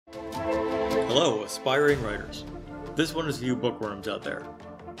Hello, aspiring writers. This one is for you bookworms out there.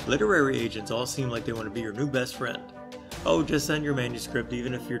 Literary agents all seem like they want to be your new best friend. Oh, just send your manuscript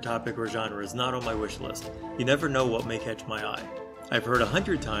even if your topic or genre is not on my wish list. You never know what may catch my eye. I've heard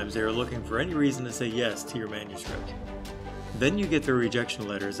 100 times they are looking for any reason to say yes to your manuscript. Then you get the rejection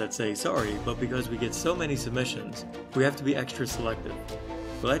letters that say, sorry, but because we get so many submissions, we have to be extra selective.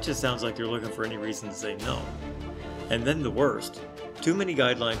 Well, that just sounds like they're looking for any reason to say no. And then the worst. Too many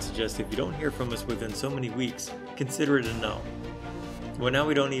guidelines suggest if you don't hear from us within so many weeks, consider it a no. Well, now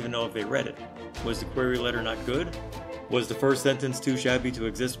we don't even know if they read it. Was the query letter not good? Was the first sentence too shabby to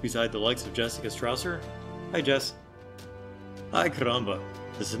exist beside the likes of Jessica Strawser? Hi, Jess. Hi, caramba.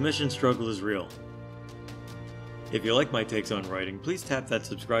 The submission struggle is real. If you like my takes on writing, please tap that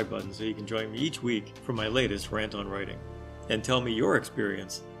subscribe button so you can join me each week for my latest Rant on Writing. And tell me your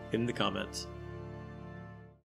experience in the comments.